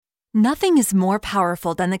Nothing is more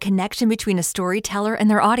powerful than the connection between a storyteller and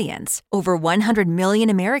their audience. Over 100 million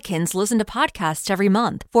Americans listen to podcasts every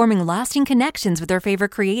month, forming lasting connections with their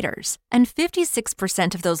favorite creators. And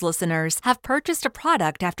 56% of those listeners have purchased a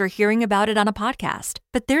product after hearing about it on a podcast.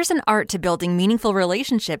 But there's an art to building meaningful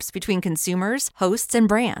relationships between consumers, hosts, and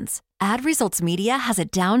brands. Ad Results Media has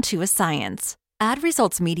it down to a science. Ad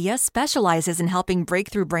Results Media specializes in helping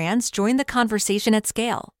breakthrough brands join the conversation at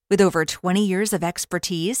scale. With over 20 years of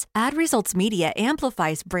expertise, Ad Results Media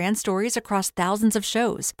amplifies brand stories across thousands of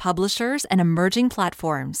shows, publishers, and emerging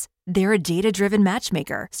platforms. They're a data-driven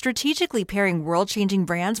matchmaker, strategically pairing world-changing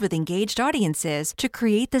brands with engaged audiences to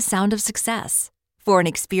create the sound of success. For an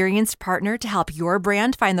experienced partner to help your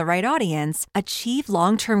brand find the right audience, achieve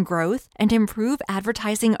long-term growth, and improve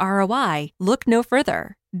advertising ROI, look no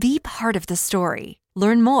further. Be part of the story.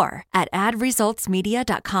 Learn more at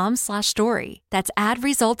adresultsmedia.com/story. That's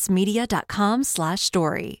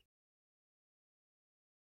adresultsmedia.com/story.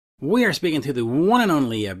 We are speaking to the one and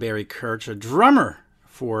only Barry Kerch, a drummer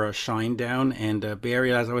for Shinedown. And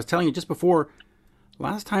Barry, as I was telling you just before,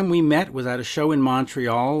 last time we met was at a show in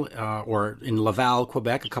Montreal or in Laval,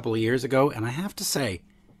 Quebec, a couple of years ago. And I have to say,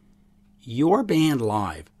 your band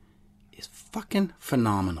live is fucking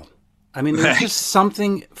phenomenal. I mean, there's just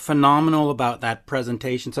something phenomenal about that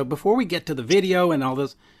presentation. So before we get to the video and all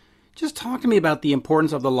this, just talk to me about the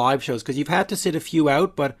importance of the live shows, because you've had to sit a few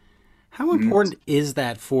out, but how important is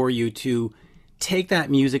that for you to take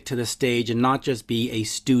that music to the stage and not just be a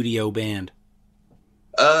studio band?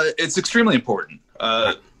 It's extremely important.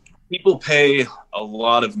 People pay a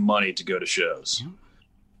lot of money to go to shows.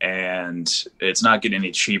 And it's not getting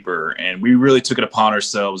any cheaper. And we really took it upon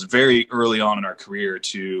ourselves very early on in our career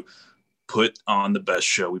to put on the best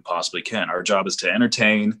show we possibly can. Our job is to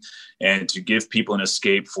entertain and to give people an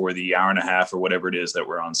escape for the hour and a half or whatever it is that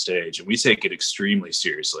we're on stage. And we take it extremely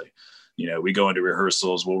seriously. You know, we go into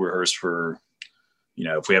rehearsals, we'll rehearse for, you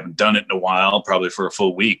know, if we haven't done it in a while, probably for a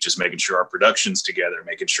full week, just making sure our production's together,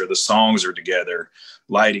 making sure the songs are together,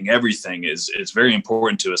 lighting, everything is very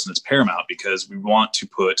important to us. And it's paramount because we want to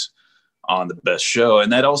put on the best show. And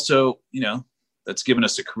that also, you know, that's given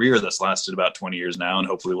us a career that's lasted about 20 years now, and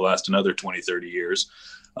hopefully will last another 20, 30 years,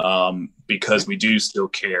 because we do still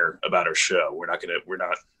care about our show. We're not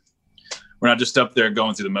just up there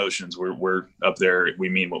going through the motions. We're up there. We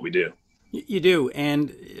mean what we do. You do.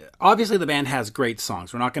 And obviously the band has great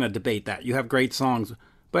songs. We're not going to debate that. You have great songs.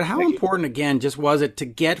 But how important, again, just was it to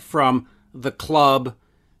get from the club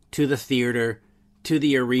to the theater to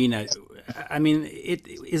the arena? I mean,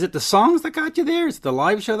 is it the songs that got you there? Is it the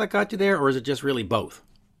live show that got you there? Or is it just really both?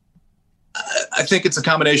 I think it's a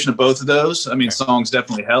combination of both of those. I mean, songs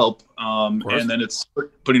definitely help. And then it's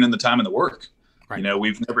putting in the time and the work. Right. You know,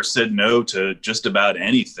 we've never said no to just about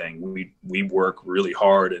anything. We work really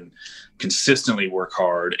hard and consistently work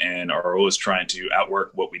hard and are always trying to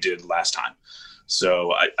outwork what we did last time.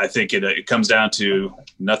 So I think it comes down to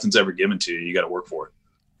nothing's ever given to you. You got to work for it.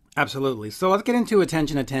 Absolutely. So let's get into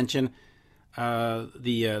Attention.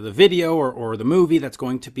 The video or the movie that's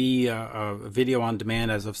going to be a video on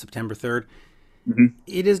demand as of September 3rd. Mm-hmm.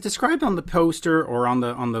 It is described on the poster or on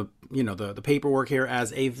the you know the paperwork here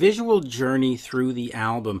as a visual journey through the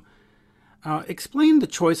album. Explain the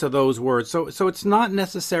choice of those words. So it's not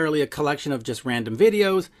necessarily a collection of just random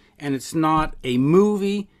videos, and it's not a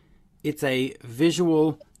movie. It's a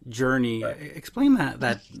visual journey. Right. Explain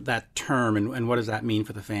that term and what does that mean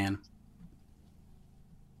for the fan?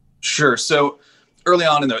 Sure. So early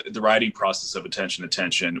on in the writing process of Attention,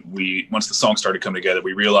 once the song started coming together,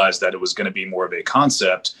 we realized that it was going to be more of a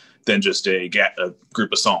concept than just a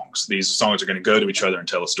group of songs. These songs are going to go to each other and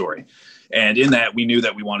tell a story. And in that, we knew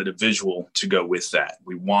that we wanted a visual to go with that.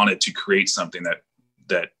 We wanted to create something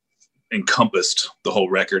that encompassed the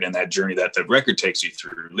whole record and that journey that the record takes you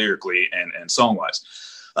through lyrically and song-wise.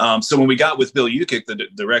 So when we got with Bill Ukick, the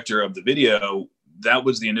director of the video, that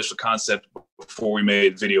was the initial concept before we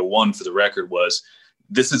made video one for the record. Was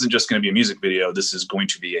this isn't just going to be a music video. This is going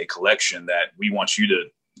to be a collection that we want you to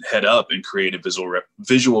head up and create a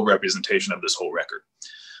visual representation of this whole record.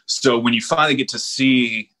 So when you finally get to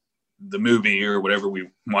see the movie or whatever we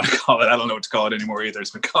want to call it, I don't know what to call it anymore either.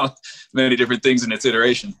 It's been called many different things in its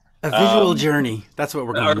iteration. A visual journey. That's what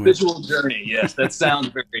we're going with. Our visual journey. Yes. That sounds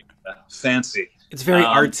very fancy. It's very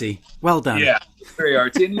artsy. Well done. Yeah. Very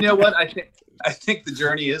artsy. And you know what? I think the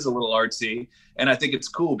journey is a little artsy, and I think it's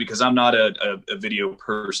cool because I'm not a video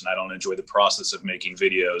person. I don't enjoy the process of making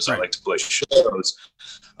videos. Right. I like to play shows.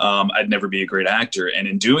 I'd never be a great actor. And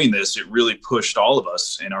in doing this, it really pushed all of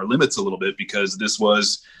us in our limits a little bit because this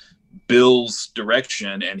was Bill's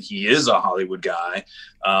direction, and he is a Hollywood guy,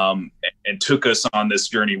 and took us on this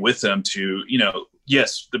journey with him to, you know,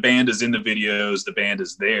 yes, the band is in the videos, the band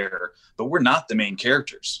is there, but we're not the main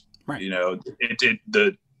characters. Right. You know,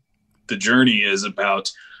 the journey is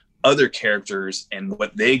about other characters and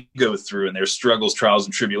what they go through and their struggles, trials,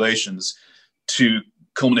 and tribulations to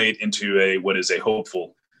culminate into what is a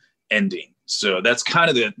hopeful ending. So that's kind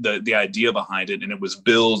of the idea behind it. And it was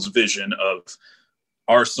Bill's vision of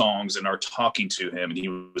our songs and our talking to him, and he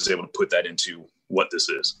was able to put that into what this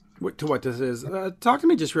is. To what this is. Talk to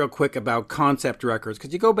me just real quick about concept records,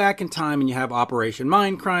 because you go back in time and you have Operation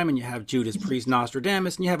Mindcrime, and you have Judas Priest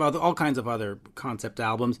Nostradamus, and you have all kinds of other concept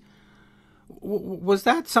albums. Was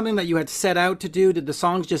that something that you had set out to do? Did the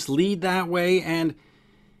songs just lead that way? And,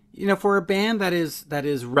 you know, for a band that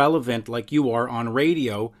is relevant like you are on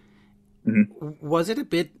radio, was it a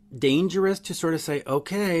bit dangerous to sort of say,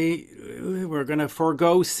 okay, we're going to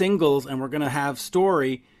forego singles and we're going to have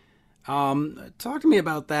story? Talk to me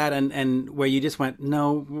about that, and where you just went,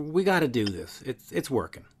 no, we got to do this. It's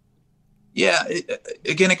working. Yeah.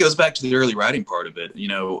 Again, it goes back to the early writing part of it. You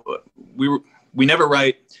know, we never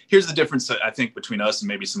write. Here's the difference, I think, between us and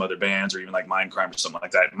maybe some other bands, or even like Mindcrime or something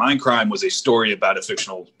like that. Mindcrime was a story about a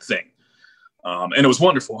fictional thing. And it was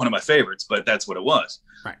wonderful, one of my favorites, but that's what it was.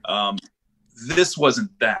 Right. This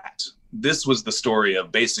wasn't that. This was the story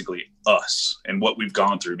of basically us and what we've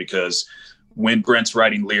gone through, because when Brent's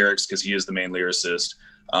writing lyrics, because he is the main lyricist,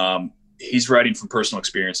 he's writing from personal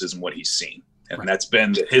experiences and what he's seen. And right. That's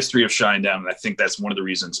been the history of Shinedown. And I think that's one of the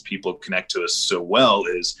reasons people connect to us so well,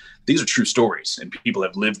 is these are true stories and people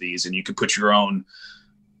have lived these, and you can put your own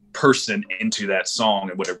person into that song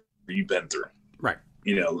and whatever you've been through. Right.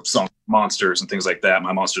 You know, song Monsters and things like that.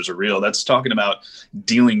 My Monsters Are Real. That's talking about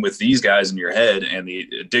dealing with these guys in your head and the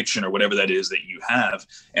addiction or whatever that is that you have.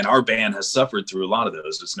 And our band has suffered through a lot of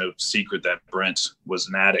those. It's no secret that Brent was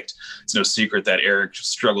an addict. It's no secret that Eric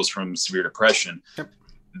struggles from severe depression. Yep.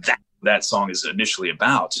 That song is initially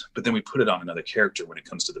about, but then we put it on another character when it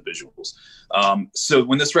comes to the visuals. So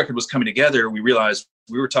when this record was coming together, we realized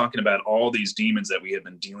we were talking about all these demons that we had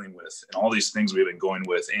been dealing with and all these things we've been going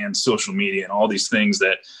with, and social media and all these things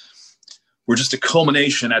that were just a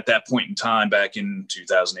culmination at that point in time back in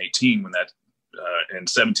 2018 when that, and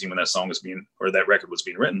 17 when that song was being, or that record was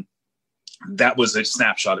being written. That was a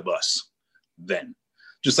snapshot of us then.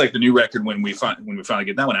 Just like the new record, when we finally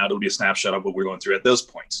get that one out, it'll be a snapshot of what we're going through at those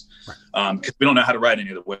points. Right. Because we don't know how to write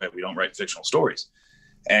any other way. We don't write fictional stories.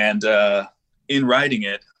 And in writing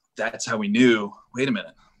it, that's how we knew, wait a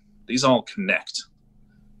minute, these all connect.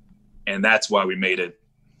 And that's why we made it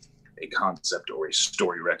a concept or a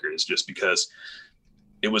story record, is just because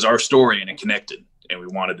it was our story and it connected. And we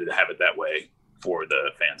wanted to have it that way for the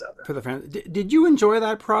fans out there. For the fans. Did you enjoy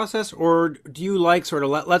that process, or do you like sort of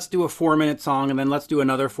let's do a 4-minute song and then let's do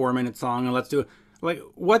another 4-minute song and let's do, like,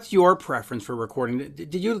 what's your preference for recording?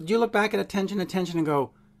 Do you look back at attention and go,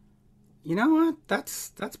 you know what,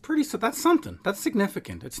 that's something, that's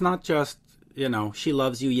significant. It's not just, you know, she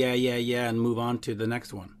loves you, yeah, and move on to the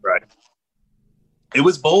next one. Right. It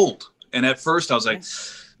was bold, and at first I was like,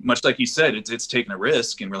 much like you said, it's taking a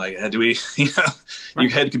risk, and we're like, do we, you know, right. Your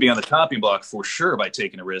head could be on the chopping block for sure by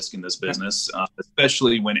taking a risk in this business,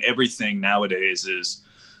 especially when everything nowadays is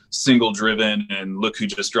single driven and look who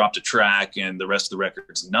just dropped a track and the rest of the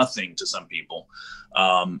record's nothing to some people.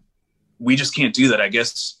 We just can't do that. I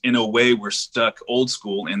guess in a way we're stuck old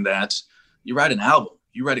school in that you write an album,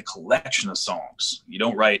 you write a collection of songs. You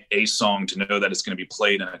don't write a song to know that it's going to be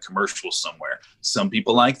played in a commercial somewhere. Some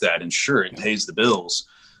people like that, and sure, it pays the bills.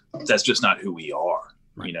 That's just not who we are.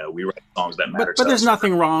 Right. You know, we write songs that matter. But there's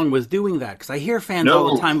nothing wrong with doing that, because I hear fans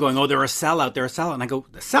all the time going, oh, they're a sellout. And I go,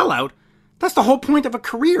 sellout? That's the whole point of a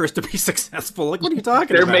career, is to be successful. Like, what are you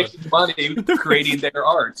talking about? They're making money creating their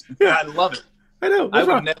art. Yeah. I love it. I know. I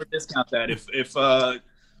would never discount that. If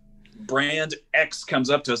brand X comes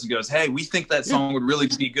up to us and goes, hey, we think that song would really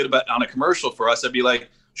be good on a commercial for us, I'd be like,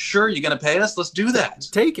 sure, you're going to pay us? Let's do that.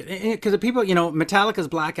 Take it. Because people, you know, Metallica's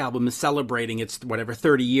Black Album is celebrating its,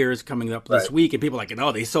 30 years coming up this week. And people are like,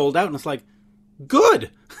 oh, they sold out. And it's like, good.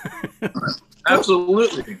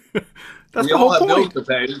 Absolutely. That's we the all whole have point. bills to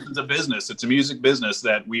pay. It's a business. It's a music business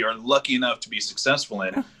that we are lucky enough to be successful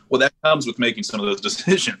in. Well, that comes with making some of those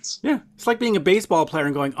decisions. Yeah. It's like being a baseball player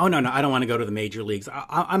and going, oh, no, I don't want to go to the major leagues.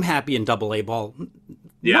 I'm happy in AA ball.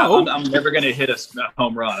 Yeah, no. I'm never going to hit a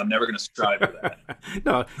home run. I'm never going to strive for that.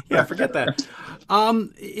 No, yeah, forget that.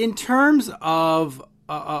 In terms of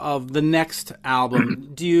the next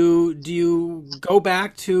album, do you go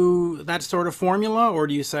back to that sort of formula, or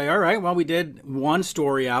do you say, all right, well, we did one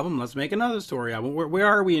story album, let's make another story album? Where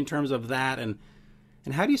are we in terms of that, and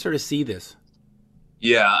And how do you sort of see this?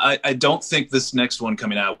 Yeah, I don't think this next one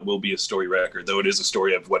coming out will be a story record, though it is a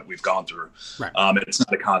story of what we've gone through. Right. It's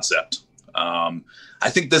not a concept. I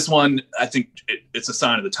think this one, it's a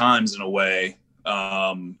sign of the times in a way.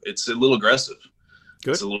 It's a little aggressive.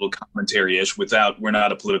 Good. It's a little commentary-ish. We're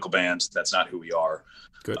not a political band. That's not who we are.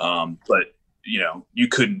 Good. But you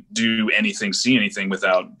couldn't do anything, see anything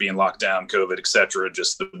without being locked down, COVID, etc.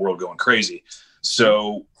 Just the world going crazy.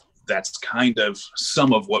 So that's kind of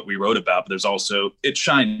some of what we wrote about. But there's also it's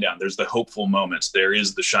Shinedown. There's the hopeful moments. There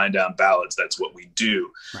is the Shinedown ballads. That's what we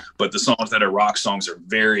do. Right. But the songs that are rock songs are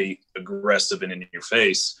very aggressive and in your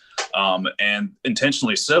face, and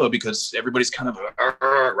intentionally so, because everybody's kind of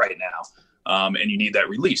right now, and you need that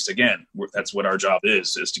release. Again, that's what our job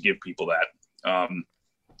is to give people that.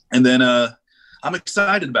 And then I'm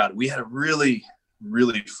excited about it. We had a really,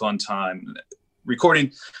 really fun time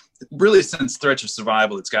recording. Really, since Threats of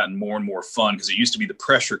Survival, it's gotten more and more fun, because it used to be the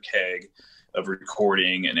pressure keg of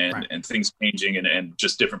recording and things changing and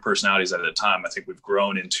just different personalities at the time. I think we've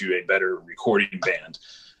grown into a better recording band.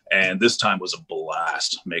 And this time was a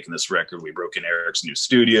blast making this record. We broke in Eric's new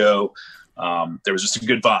studio. There was just a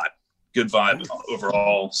good vibe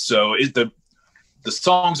overall. So the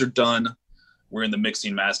songs are done. We're in the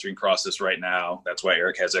mixing mastering process right now. That's why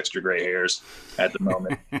Eric has extra gray hairs at the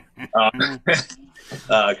moment.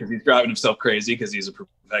 Because he's driving himself crazy, because he's a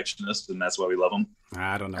perfectionist, and that's why we love him.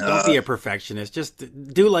 I don't know. Don't be a perfectionist. Just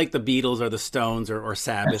do like the Beatles or the Stones or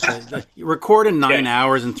Sabbath. Record in 9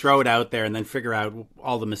 hours and throw it out there, and then figure out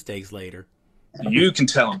all the mistakes later. You can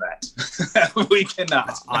tell him that. We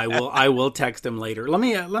cannot. I will text him later. Let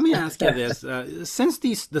me ask you this: since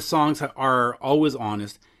the songs are always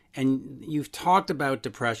honest, and you've talked about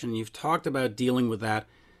depression, you've talked about dealing with that.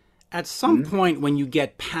 At some point when you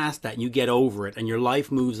get past that and you get over it and your life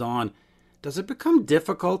moves on, does it become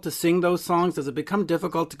difficult to sing those songs? Does it become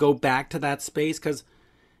difficult to go back to that space? Because,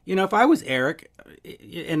 if I was Eric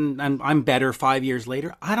and I'm better 5 years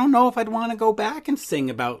later, I don't know if I'd want to go back and sing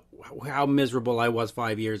about how miserable I was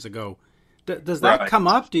 5 years ago. Does that come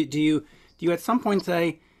up? Do you at some point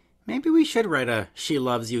say, maybe we should write a She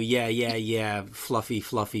Loves You, yeah,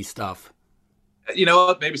 fluffy stuff? You know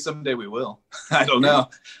what? Maybe someday we will. I don't know.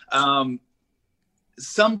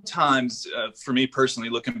 Sometimes, for me personally,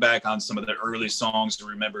 looking back on some of the early songs,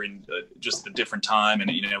 remembering just the different time,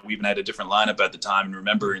 and we even had a different lineup at the time, and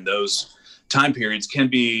remembering those time periods can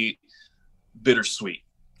be bittersweet.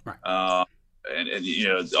 Right.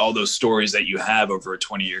 And all those stories that you have over a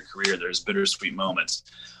 20-year career, there's bittersweet moments.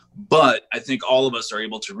 But I think all of us are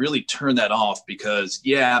able to really turn that off, because,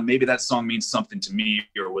 maybe that song means something to me,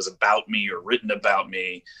 or was about me, or written about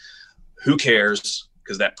me. Who cares?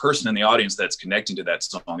 Because that person in the audience that's connecting to that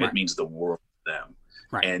song, right, it means the world to them.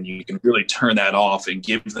 Right. And you can really turn that off and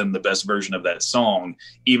give them the best version of that song.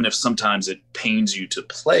 Even if sometimes it pains you to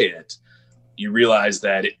play it, you realize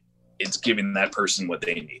that it's giving that person what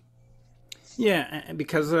they need. Yeah,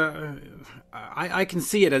 because I can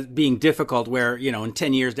see it as being difficult where, in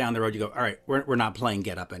 10 years down the road, you go, all right, we're not playing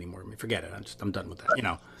Get Up anymore. Forget it. I'm done with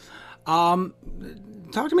that,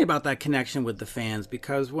 Talk to me about that connection with the fans,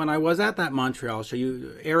 because when I was at that Montreal show,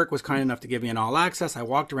 Eric was kind enough to give me an all access. I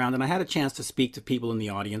walked around and I had a chance to speak to people in the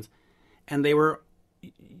audience, and they were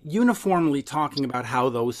uniformly talking about how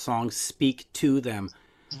those songs speak to them.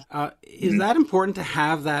 Is that important to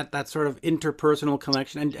have that sort of interpersonal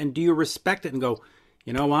connection? And do you respect it and go,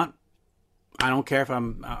 you know what? I don't care if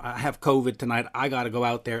I have COVID tonight. I got to go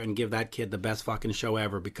out there and give that kid the best fucking show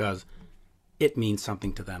ever, because it means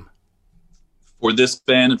something to them. For this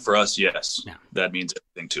band and for us, yes, that means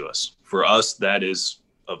everything to us. For us, that is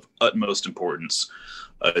of utmost importance,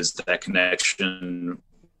 is that connection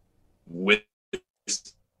with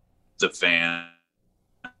the fan.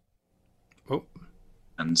 Oh.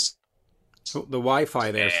 The Wi-Fi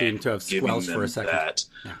there seemed to have squelched for a second.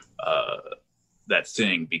 That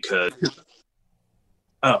thing, because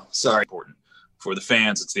important for the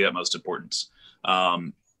fans. It's the utmost importance.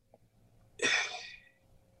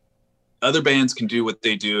 Other bands can do what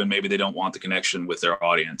they do, and maybe they don't want the connection with their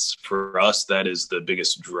audience. For us, that is the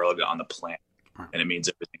biggest drug on the planet, and it means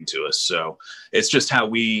everything to us. So it's just how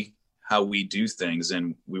we do things,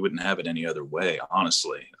 and we wouldn't have it any other way,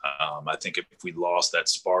 honestly. I think if we lost that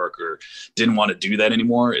spark or didn't want to do that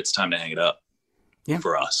anymore, it's time to hang it up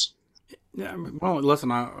for us. Yeah, well,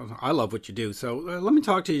 listen, I love what you do. So let me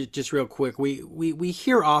talk to you just real quick. We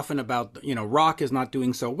hear often about, rock is not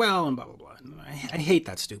doing so well and blah, blah, blah. I hate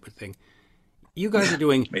that stupid thing. You guys are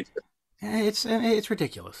doing, it's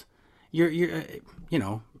ridiculous. You're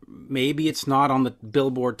maybe it's not on the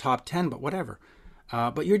Billboard top 10, but whatever.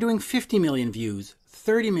 But you're doing 50 million views,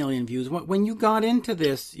 30 million views. When you got into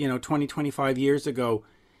this, 20, 25 years ago,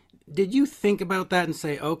 did you think about that and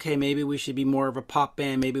say, okay, maybe we should be more of a pop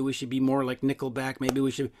band, maybe we should be more like Nickelback, maybe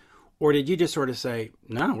we should, or did you just sort of say,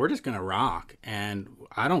 no, we're just going to rock, and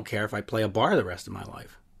I don't care if I play a bar the rest of my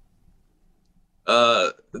life?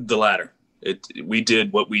 The latter. We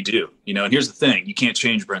did what we do, and here's the thing. You can't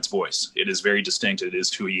change Brent's voice. It is very distinct. It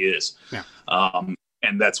is who he is. Yeah.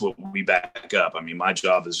 And that's what we back up. I mean, my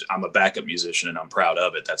job is I'm a backup musician and I'm proud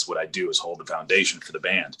of it. That's what I do, is hold the foundation for the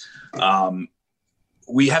band.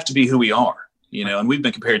 We have to be who we are, and we've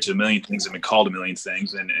been compared to a million things and been called a million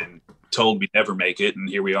things and told we'd never make it. And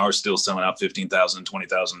here we are still selling out 15,000,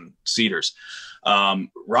 20,000 seaters.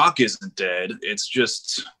 Rock isn't dead. It's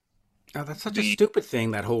just... Oh, that's such a stupid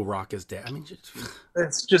thing, that whole rock is dead. I mean,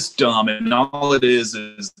 it's just dumb. And all it is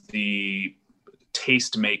the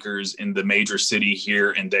tastemakers in the major city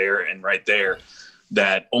here and there and right there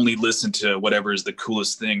that only listen to whatever is the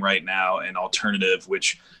coolest thing right now and alternative,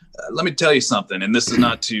 which let me tell you something, and this is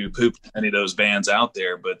not to poop any of those bands out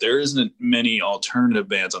there, but there isn't many alternative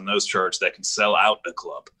bands on those charts that can sell out a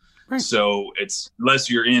club. Right. So it's, unless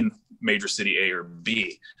you're in major city A or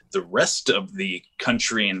B, the rest of the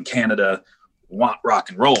country and Canada want rock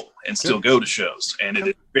and roll and still go to shows. And it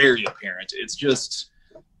is very apparent. It's just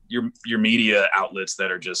your media outlets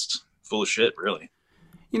that are just full of shit, really.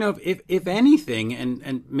 If anything,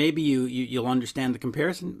 and maybe you'll understand the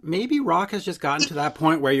comparison, maybe rock has just gotten to that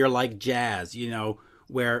point where you're like jazz,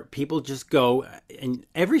 where people just go, and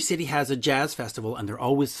every city has a jazz festival and they're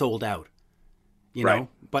always sold out, right.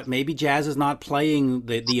 But maybe jazz is not playing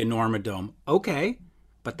the Enorma Dome. Okay.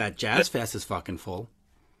 But that jazz fest is fucking full.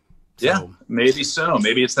 So. Yeah, maybe so.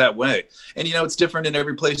 Maybe it's that way. And, it's different in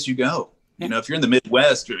every place you go. Yeah. If you're in the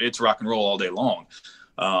Midwest, it's rock and roll all day long.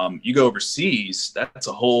 You go overseas, that's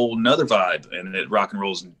a whole nother vibe. And rock and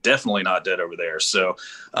roll is definitely not dead over there. So,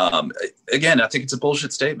 again, I think it's a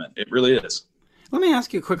bullshit statement. It really is. Let me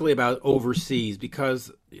ask you quickly about overseas,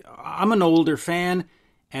 because I'm an older fan.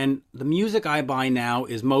 And the music I buy now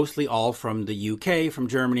is mostly all from the UK, from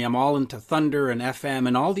Germany. I'm all into Thunder and FM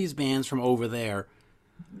and all these bands from over there.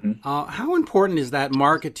 Mm-hmm. How important is that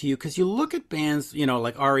market to you? Because you look at bands,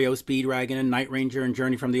 like REO Speedwagon and Night Ranger and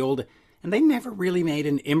Journey from the Old, and they never really made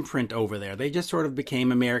an imprint over there. They just sort of became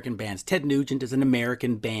American bands. Ted Nugent is an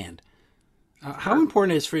American band. How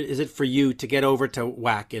important is it for you to get over to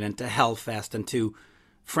Wacken and to Hellfest and to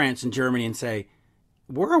France and Germany and say,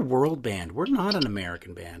 we're a world band. We're not an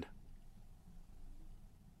American band.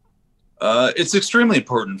 It's extremely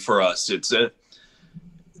important for us.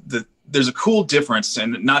 There's a cool difference,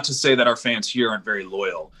 and not to say that our fans here aren't very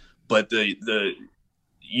loyal, but the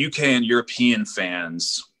UK and European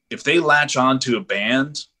fans, if they latch on to a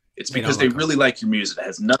band, it's because they really like your music. It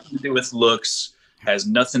has nothing to do with looks, has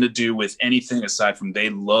nothing to do with anything aside from they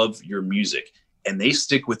love your music, and they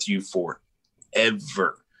stick with you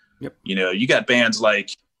forever. Yep. You got bands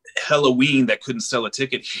like Helloween that couldn't sell a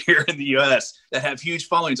ticket here in the U.S. that have huge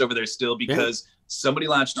followings over there still because somebody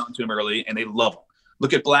latched onto them early and they love them.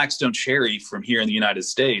 Look at Blackstone Cherry from here in the United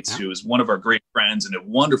States, who is one of our great friends and a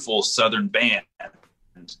wonderful Southern band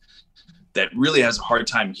that really has a hard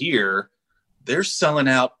time here. They're selling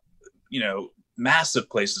out, massive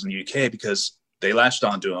places in the UK because they latched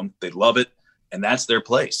onto them. They love it. And that's their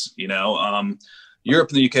place, Europe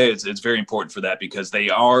and the UK, it's very important for that because they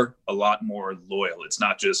are a lot more loyal. It's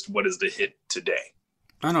not just what is the hit today.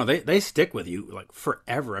 I know they stick with you like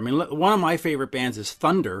forever. I mean, one of my favorite bands is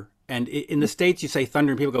Thunder, and in the States you say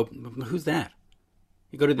Thunder and people go, "Who's that?"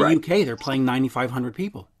 You go to the UK, they're playing 9,500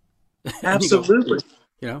 people. Absolutely.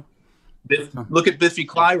 Look at Biffy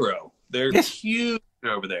Clyro. They're huge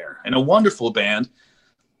over there, and a wonderful band.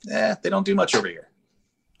 They don't do much over here.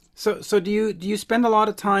 So do you spend a lot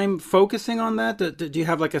of time focusing on that? Do you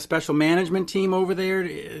have like a special management team over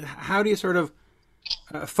there? How do you sort of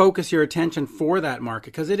focus your attention for that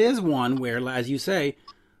market? Because it is one where, as you say,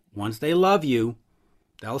 once they love you,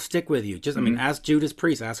 they'll stick with you. Just I mean, ask Judas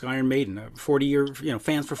Priest, ask Iron Maiden, 40-year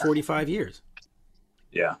fans for 45 years.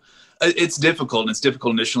 Yeah, it's difficult, and it's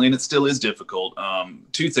difficult initially, and it still is difficult.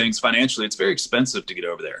 Two things: financially, it's very expensive to get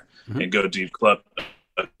over there and go do club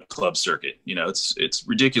circuit. It's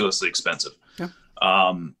ridiculously expensive. Yeah.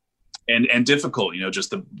 And difficult,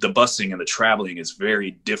 just the busing and the traveling is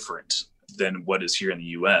very different than what is here in the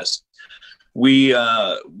US. We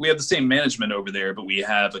have the same management over there, but we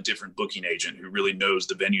have a different booking agent who really knows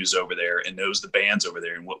the venues over there and knows the bands over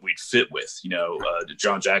there and what we'd fit with.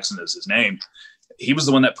 John Jackson is his name. He was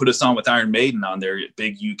the one that put us on with Iron Maiden on their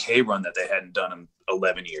big UK run that they hadn't done in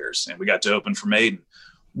 11 years. And we got to open for Maiden.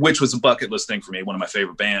 which was a bucket list thing for me, one of my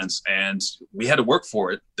favorite bands. And we had to work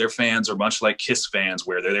for it. Their fans are much like Kiss fans,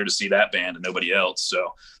 where they're there to see that band and nobody else.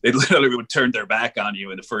 So they literally would turn their back on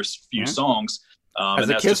you in the first few songs. As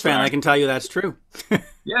a Kiss fan, I can tell you that's true.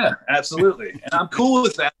 Yeah, absolutely. And I'm cool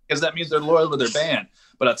with that because that means they're loyal to their band.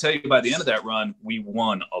 But I'll tell you, by the end of that run, we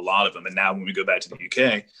won a lot of them. And now when we go back to the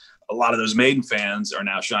UK, a lot of those Maiden fans are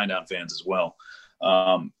now Shinedown fans as well.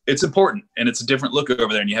 It's important, and it's a different look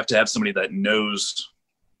over there. And you have to have somebody that knows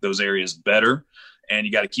those areas better, and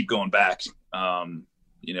you got to keep going back.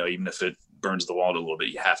 Even if it burns the wall a little bit,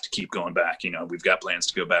 you have to keep going back. We've got plans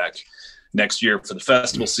to go back next year for the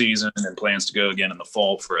festival season, and then plans to go again in the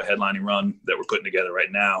fall for a headlining run that we're putting together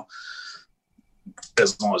right now,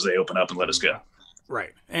 as long as they open up and let us go.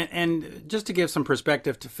 Right. And just to give some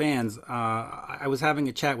perspective to fans, I was having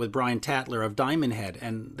a chat with Brian Tatler of Diamond Head,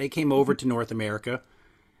 and they came over to North America,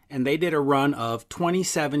 and they did a run of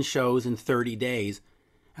 27 shows in 30 days.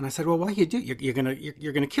 And I said, well, why you do? You're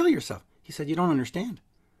gonna kill yourself. He said, you don't understand.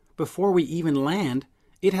 Before we even land,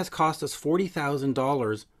 it has cost us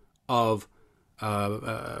 $40,000 of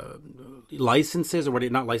licenses, or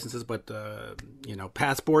not licenses, but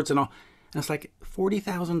passports and all. And it's like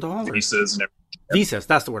 $40,000. Visas and everything. Visas,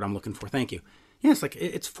 that's the word I'm looking for. Thank you. Yeah, it's like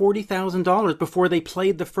it's $40,000 before they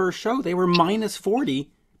played the first show. They were minus 40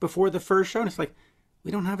 before the first show. And it's like,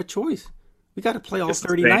 we don't have a choice. We got to play all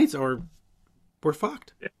 30 nights or we're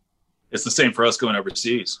fucked. Yeah. It's the same for us going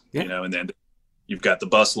overseas, and then you've got the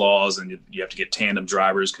bus laws, and you have to get tandem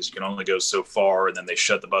drivers because you can only go so far, and then they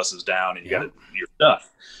shut the buses down, and you're stuck,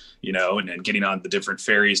 and then getting on the different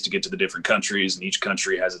ferries to get to the different countries, and each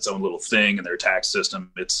country has its own little thing and their tax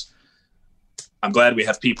system. I'm glad we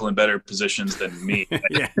have people in better positions than me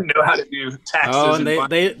that know how to do taxes. Oh, and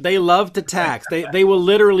they love to tax. They will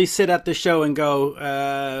literally sit at the show and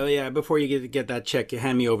go, before you get that check, you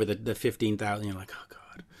hand me over the 15,000. You're like, oh God.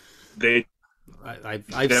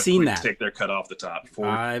 I've seen that. Take their cut off the top.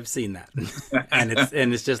 I've seen that,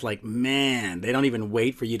 and it's just like, man, they don't even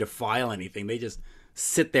wait for you to file anything. They just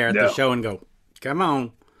sit there at the show and go, come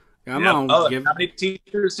on. Oh, how many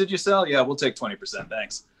t-shirts did you sell? Yeah, we'll take 20%.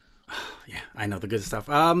 Thanks. Yeah, I know the good stuff.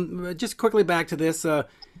 Just quickly back to this.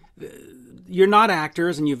 You're not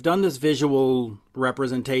actors, and you've done this visual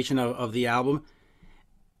representation of the album.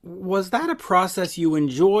 Was that a process you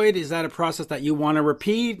enjoyed? Is that a process that you want to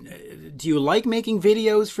repeat? Do you like making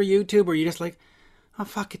videos for YouTube, or are you just like, oh,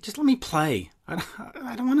 fuck it, just let me play. I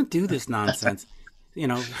don't want to do this nonsense.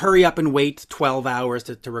 Hurry up and wait 12 hours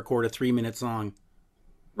to record a 3-minute song.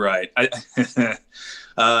 Right.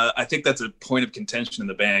 I think that's a point of contention in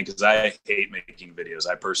the band because I hate making videos.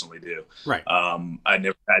 I personally do. Right. I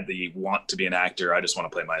never had the want to be an actor. I just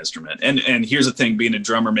want to play my instrument. And here's the thing, being a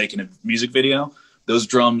drummer making a music video, those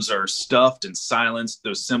drums are stuffed and silenced.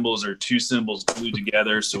 Those cymbals are 2 cymbals glued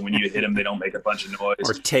together, so when you hit them, they don't make a bunch of noise.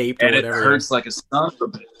 Or taped or whatever. It hurts like a son of a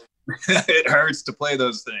bitch. It hurts to play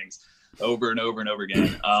those things over and over and over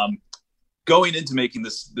again. Going into making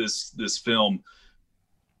this film,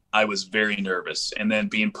 I was very nervous, and then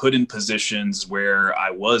being put in positions where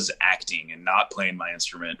I was acting and not playing my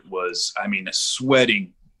instrument was,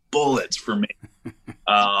 sweating bullets for me.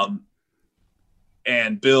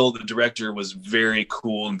 And Bill, the director, was very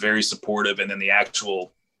cool and very supportive. And then the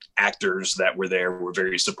actual actors that were there were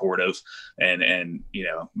very supportive and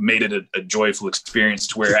made it a joyful experience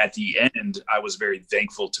to where at the end, I was very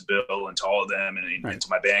thankful to Bill and to all of them and to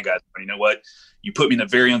my band guys. You know what? You put me in a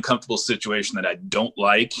very uncomfortable situation that I don't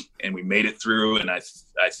like, and we made it through. And I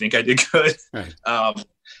think I did good. Right. Are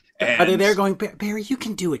they there going, Barry, you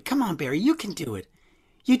can do it. Come on, Barry, you can do it.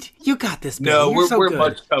 You got this, Barry. No, we're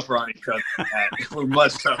much tougher on each other. We're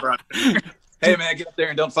much tougher on each other. Hey, man, get up there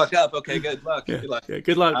and don't fuck up. Okay, good luck. Yeah, good luck. Yeah,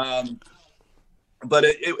 good luck. But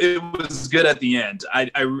it was good at the end. I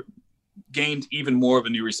gained even more of a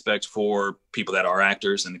new respect for people that are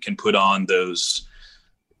actors and can put on those,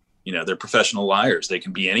 they're professional liars. They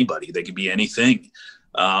can be anybody. They can be anything.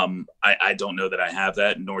 I don't know that I have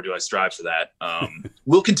that, nor do I strive for that.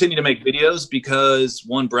 We'll continue to make videos because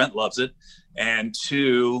 1, Brent loves it. And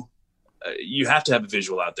 2, you have to have a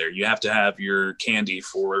visual out there. You have to have your candy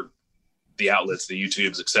for the outlets, the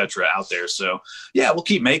YouTubes, etc. out there. So yeah, we'll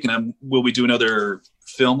keep making them. Will we do another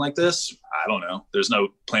film like this? I don't know. There's no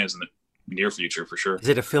plans in the near future for sure. Is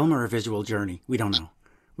it a film or a visual journey? We don't know.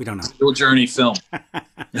 Visual journey film.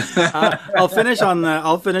 I'll finish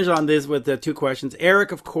on this with 2 questions.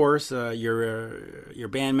 Eric, of course, your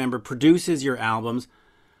band member, produces your albums.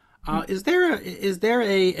 Is there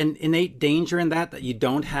an innate danger in that you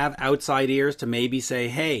don't have outside ears to maybe say,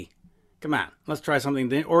 hey, come on, let's try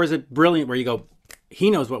something? Or is it brilliant where you go,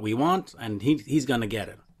 he knows what we want and he's going to get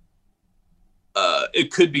it?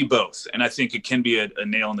 It could be both. And I think it can be a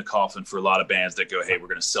nail in the coffin for a lot of bands that go, hey, we're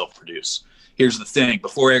going to self-produce. Here's the thing.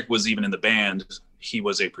 Before Eric was even in the band, he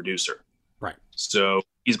was a producer. Right. So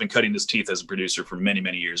he's been cutting his teeth as a producer for many,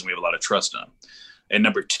 many years, and we have a lot of trust in him. And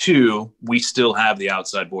number two, we still have the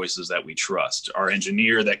outside voices that we trust. Our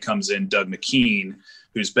engineer that comes in, Doug McKean,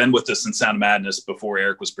 who's been with us in Sound of Madness before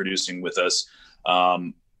Eric was producing with us,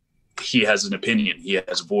 he has an opinion, he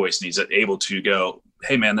has a voice, and he's able to go,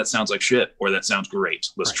 hey man, that sounds like shit, or that sounds great.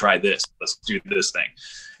 Let's try this. Let's do this thing.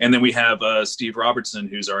 And then we have Steve Robertson,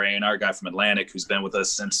 who's our A&R guy from Atlantic, who's been with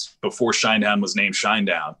us since before Shinedown was named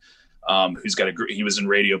Shinedown. He was in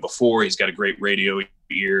radio before. He's got a great radio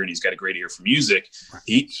ear, and he's got a great ear for music.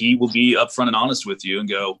 He will be upfront and honest with you and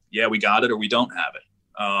go, yeah, we got it, or we don't have it.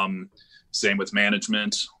 Same with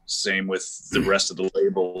management, same with the rest of the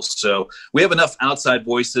labels. So we have enough outside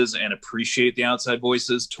voices and appreciate the outside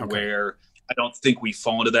voices to where I don't think we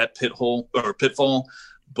fall into that pitfall,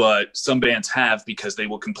 but some bands have, because they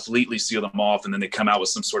will completely seal them off, and then they come out with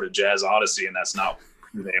some sort of jazz odyssey, and that's not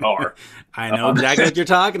who they are. I know exactly what you're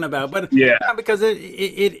talking about, but yeah, because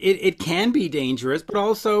it can be dangerous, but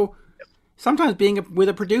also sometimes being with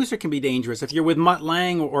a producer can be dangerous. If you're with Mutt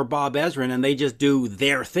Lange or Bob Ezrin and they just do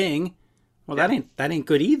their thing, well, that ain't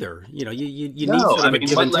good either. You know, you need sort of a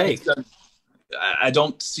give and take. I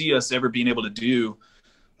don't see us ever being able to do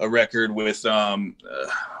a record with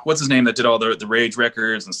what's his name that did all the Rage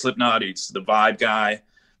records and Slipknot. He's the Vibe guy.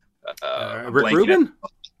 Rick Rubin?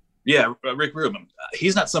 Yeah, Rick Rubin.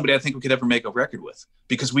 He's not somebody I think we could ever make a record with,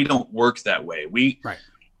 because we don't work that way. We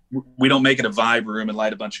don't make it a vibe room and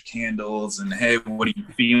light a bunch of candles and, hey, what are you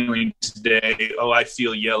feeling today? Oh, I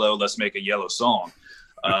feel yellow. Let's make a yellow song.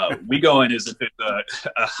 We go in as if it's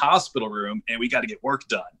a hospital room, and we got to get work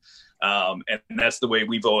done. And that's the way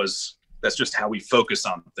that's just how we focus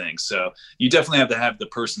on things. So you definitely have to have the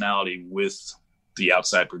personality with the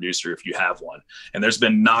outside producer if you have one. And there's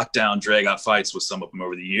been knockdown, drag out fights with some of them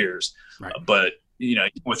over the years. Right. But, you know,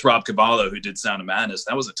 with Rob Cavallo, who did Sound of Madness,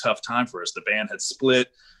 that was a tough time for us. The band had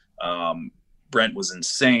split. Brent was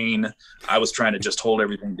insane. I was trying to just hold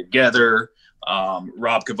everything together.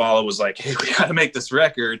 Rob Cavallo was like, hey, we got to make this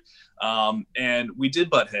record. And we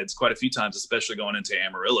did butt heads quite a few times, especially going into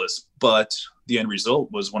Amaryllis. But the end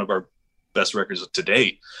result was one of our best records to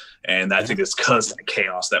date. And I think it's because of the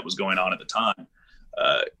chaos that was going on at the time.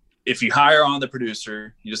 If you hire on the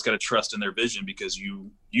producer, you just got to trust in their vision, because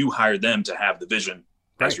you hired them to have the vision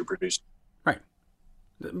as your producer. Right.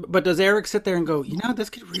 But does Eric sit there and go, you know, this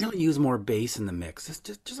could really use more bass in the mix?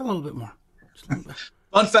 Just a little bit more. Just a little bit.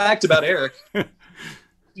 Fun fact about Eric,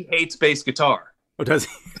 he hates bass guitar. Oh, does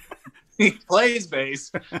he? He plays bass,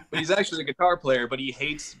 but he's actually a guitar player, but he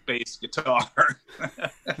hates bass guitar.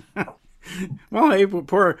 Well, hey,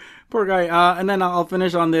 poor guy. And then I'll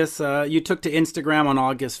finish on this. You took to Instagram on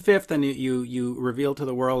August 5th, and you revealed to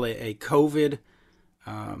the world a COVID.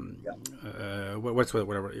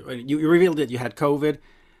 Whatever. You revealed that you had COVID.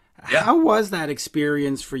 Yeah. How was that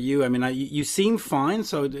experience for you? I mean, you seem fine.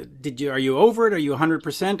 So are you over it? Are you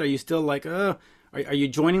 100%? Are you still like, are you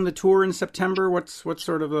joining the tour in September? What's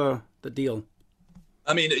sort of the deal?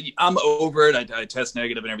 I mean, I'm over it. I test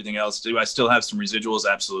negative and everything else. Do I still have some residuals?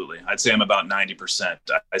 Absolutely. I'd say I'm about 90%.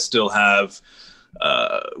 I still have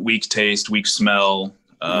weak taste, weak smell,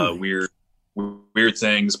 weird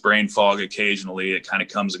things, brain fog occasionally. It kind of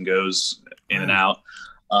comes and goes in and out.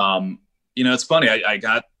 You know, it's funny. I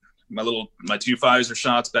got my 2 Pfizer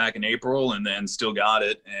shots back in April, and then still got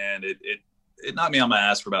it. And it knocked me on my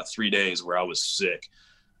ass for about 3 days where I was sick,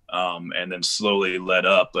 and then slowly let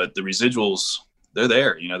up. But the residuals, they're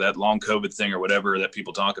there. You know, that long COVID thing or whatever that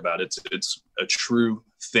people talk about, it's a true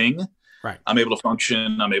thing. Right. I'm able to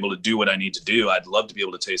function. I'm able to do what I need to do. I'd love to be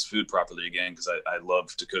able to taste food properly again, because I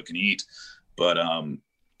love to cook and eat. But I'm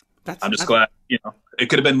just glad, you know, it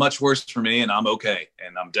could have been much worse for me, and I'm okay.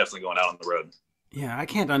 And I'm definitely going out on the road. Yeah, I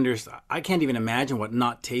can't even imagine what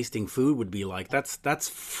not tasting food would be like. That's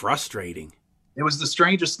frustrating. It was the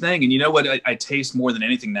strangest thing. And you know what I taste more than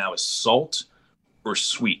anything now is salt or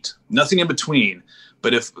sweet. Nothing in between.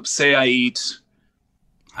 But if, say, I eat,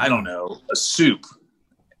 I don't know, a soup,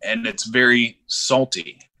 and it's very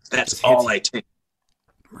salty, that's all I taste.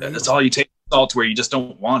 Really? That's all you taste, salt, where you just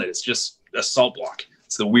don't want it. It's just a salt block.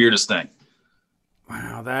 It's the weirdest thing.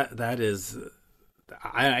 Wow, that is,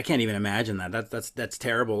 I can't even imagine that. That's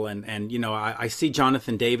terrible. And you know, I see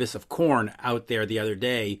Jonathan Davis of Korn out there the other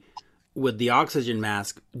day with the oxygen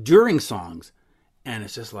mask during songs, and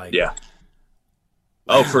it's just like, yeah.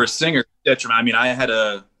 Oh, for a singer, detriment. I mean, I had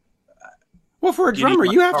well, for a drummer,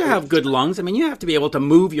 you have to have good lungs. I mean, you have to be able to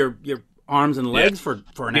move your arms and legs for an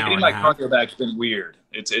hour and a half. My cardio bag's been weird.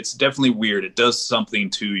 It's definitely weird. It does something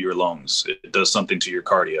to your lungs. It does something to your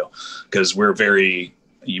cardio, because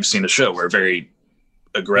you've seen the show. We're a very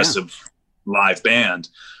aggressive live band,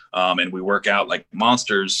 and we work out like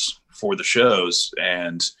monsters for the shows,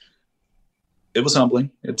 and it was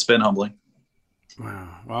humbling. It's been humbling.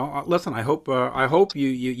 Wow. Well, listen, I hope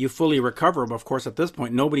you fully recover. But of course, at this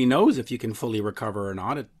point, nobody knows if you can fully recover or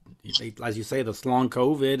not. As you say, this long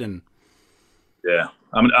COVID and. Yeah,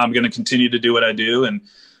 I'm going to continue to do what I do, and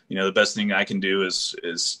the best thing I can do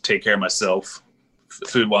is take care of myself,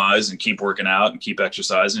 food wise, and keep working out and keep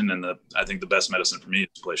exercising. And I think the best medicine for me is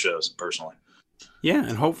to play shows personally. Yeah,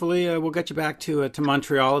 and hopefully we'll get you back to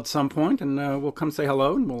Montreal at some point, and we'll come say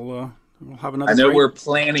hello, and we'll have another. I know we're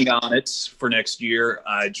planning on it for next year.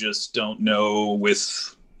 I just don't know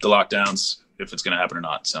with the lockdowns if it's going to happen or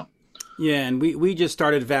not. So. Yeah, and we just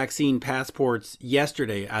started vaccine passports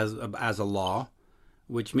yesterday as a law,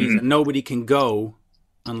 which means that nobody can go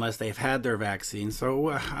unless they've had their vaccine. So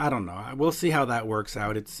I don't know. We'll see how that works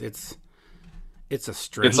out. It's a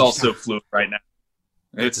strange. It's also fluid right now.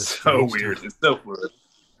 It's so weird. It's so fluid.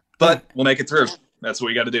 But we'll make it through. That's what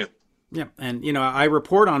we got to do. Yeah, and I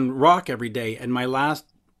report on rock every day, and my last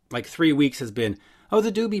 3 weeks has been. Oh, the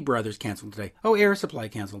Doobie Brothers canceled today. Oh, Air Supply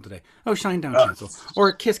canceled today. Oh, Shinedown canceled.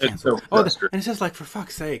 Or Kiss canceled. So and it's just for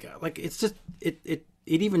fuck's sake. It's just, it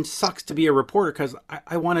even sucks to be a reporter, because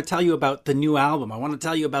I want to tell you about the new album. I want to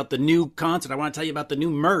tell you about the new concert. I want to tell you about the new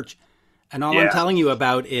merch. And all I'm telling you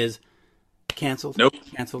about is canceled,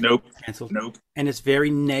 canceled, canceled. And it's very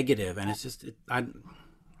negative. And it's just, I'm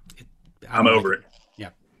over it.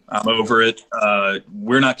 Yeah. I'm over it.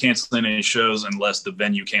 We're not canceling any shows unless the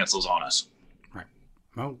venue cancels on us.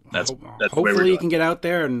 Well, that's hopefully you can get out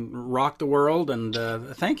there and rock the world. And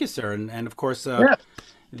thank you, sir. And of course,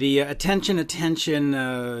 the attention.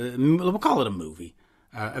 We'll call it a movie.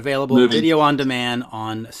 Available video on demand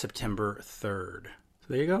on September 3rd. So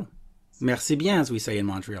there you go. Merci bien, as we say in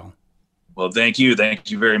Montreal. Well, thank you.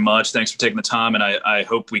 Thank you very much. Thanks for taking the time. And I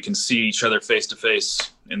hope we can see each other face to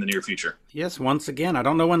face in the near future. Yes, once again. I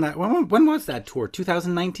don't know when was that tour?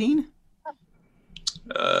 2019?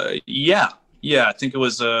 Yeah. Yeah, I think it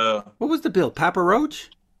was. What was the bill? Papa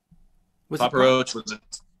Roach? Papa Roach, was it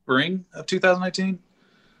spring of 2019?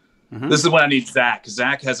 This is when I need Zach.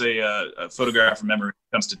 Zach has a photograph memory when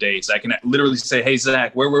it comes to dates. I can literally say, "Hey,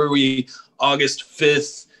 Zach, where were we August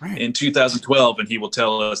 5th in 2012?" And he will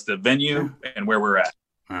tell us the venue and where we're at.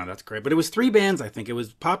 Oh, that's great. But it was 3 bands, I think. It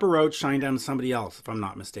was Papa Roach, Shinedown, and somebody else, if I'm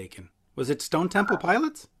not mistaken. Was it Stone Temple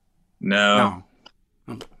Pilots? No.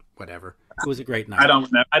 Oh, whatever. It was a great night.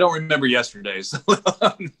 I don't remember yesterday's.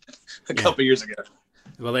 a couple years ago.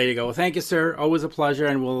 Well, there you go. Well, thank you, sir. Always a pleasure,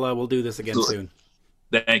 and we'll do this again soon.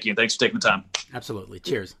 Thank you. Thanks for taking the time. Absolutely.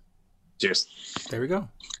 Cheers. Cheers. There we go.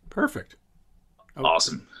 Perfect.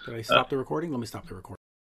 Awesome. Did I stop the recording? Let me stop the recording.